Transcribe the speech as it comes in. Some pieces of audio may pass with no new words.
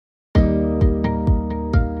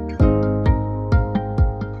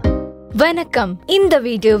வணக்கம். இந்த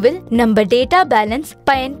வீடியோவில் நம்ம டேட்டா பேலன்ஸ்,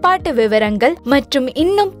 பயன்பாட்டு விவரங்கள் மற்றும்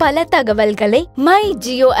இன்னும் பல தகவல்களை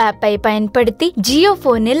MyJio ஆப்பை பயன்படுத்தி ஜியோ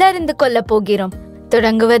போனில் அறிந்து கொள்ள போகிறோம்.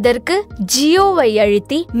 தொடங்குவதற்கு ஜியோவை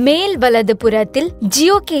அழுத்தி மேல் வலது புறத்தில்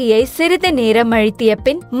JioCare சிறிது நேரம் அழுத்திய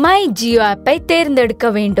பின் MyJio ஆப்பை தேர்ந்தெடுக்க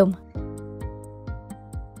வேண்டும்.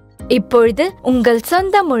 இப்பொழுது உங்கள்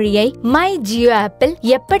சொந்த மொழியை MyJio ஆப்பில்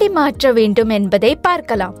எப்படி மாற்ற வேண்டும் என்பதை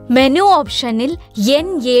பார்க்கலாம். மெனு ஆப்ஷனில்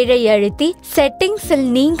எண் 7 அழுத்தி செட்டிங்ஸில்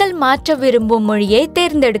நீங்கள் மாற்ற விரும்பும் மொழியை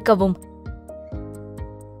தேர்ந்தெடுக்கவும்.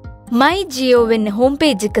 MyJioவின் ஹோம்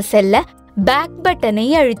பேஜுக்கு செல்ல பேக் பட்டனை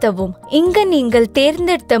அழுத்தவும். இங்கு நீங்கள்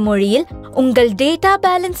தேர்ந்தெடுத்த மொழியில் உங்கள் டேட்டா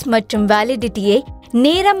பேலன்ஸ் மற்றும் வேலிடிட்டியை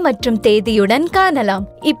நேரம் மற்றும் தேதியுடன் காணலாம்.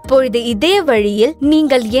 இப்பொழுது இதே வழியில்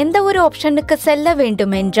நீங்கள் எந்த ஒரு ஆப்ஷனுக்கு செல்ல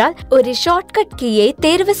வேண்டும் என்றால் ஒரு ஷார்ட்கட் கீயை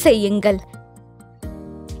தேர்வு செய்யுங்கள்.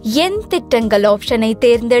 எண் திட்டங்கள் ஆப்ஷனை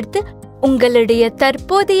தேர்ந்தெடுத்து உங்களுடைய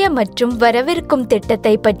தற்போதைய மற்றும் வரவிருக்கும்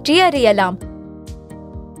திட்டத்தை பற்றி அறியலாம்.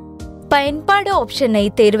 பயன்பாடு ஆப்ஷனை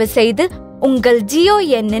தேர்வு செய்து உங்கள் ஜியோ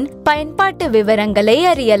எண்ணின் பயன்பாட்டு விவரங்களை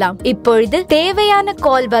அறியலாம். இப்பொழுது தேவையான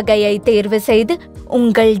கால் வகையை தேர்வு செய்து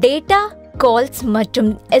உங்கள் டேட்டா, கால்ஸ் மற்றும்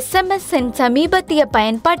SMS இன் சமீபத்திய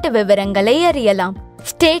பயன்பாட்டு விவரங்களை அறியலாம்.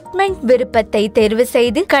 ஸ்டேட்மெண்ட் விருப்பத்தை தேர்வு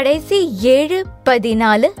செய்து கடைசி 7,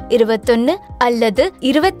 14, 21 அல்லது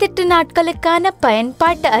 28 நாட்களுக்கான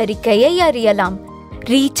பயன்பாட்டு அறிக்கையை அறியலாம்.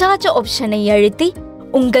 ரீசார்ஜ் ஆப்ஷனை அழுத்தி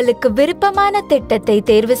உங்களுக்கு விருப்பமான திட்டத்தை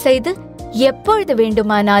தேர்வு செய்து எப்பொழுது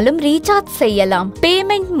வேண்டுமானாலும் ரீசார்ஜ் செய்யலாம்.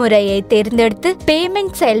 பேமெண்ட் முறையை தேர்ந்தெடுத்து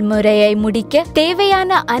பேமெண்ட் செயல்முறையை முடிக்க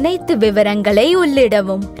தேவையான அனைத்து விவரங்களை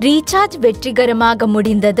உள்ளிடவும். ரீசார்ஜ் வெற்றிகரமாக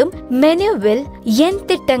முடிந்ததும் மெனுவில் எண்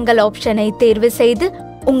திட்டங்கள் ஆப்ஷனை தேர்வு செய்து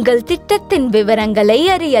உங்கள் திட்டத்தின் விவரங்களை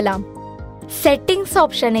அறியலாம். செட்டிங்ஸ்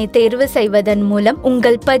ஆப்ஷனை தேர்வு செய்வதன் மூலம்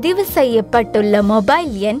உங்கள் பதிவு செய்யப்பட்டுள்ள மொபைல்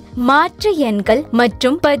எண், மாற்று எண்கள்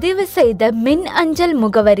மற்றும் பதிவு செய்த மின் அஞ்சல்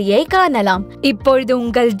முகவரியை காணலாம். இப்பொழுது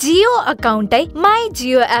உங்கள் ஜியோ அக்கவுண்டை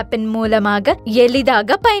MyJio ஆப்பின் மூலமாக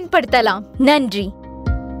எளிதாக பயன்படுத்தலாம். நன்றி.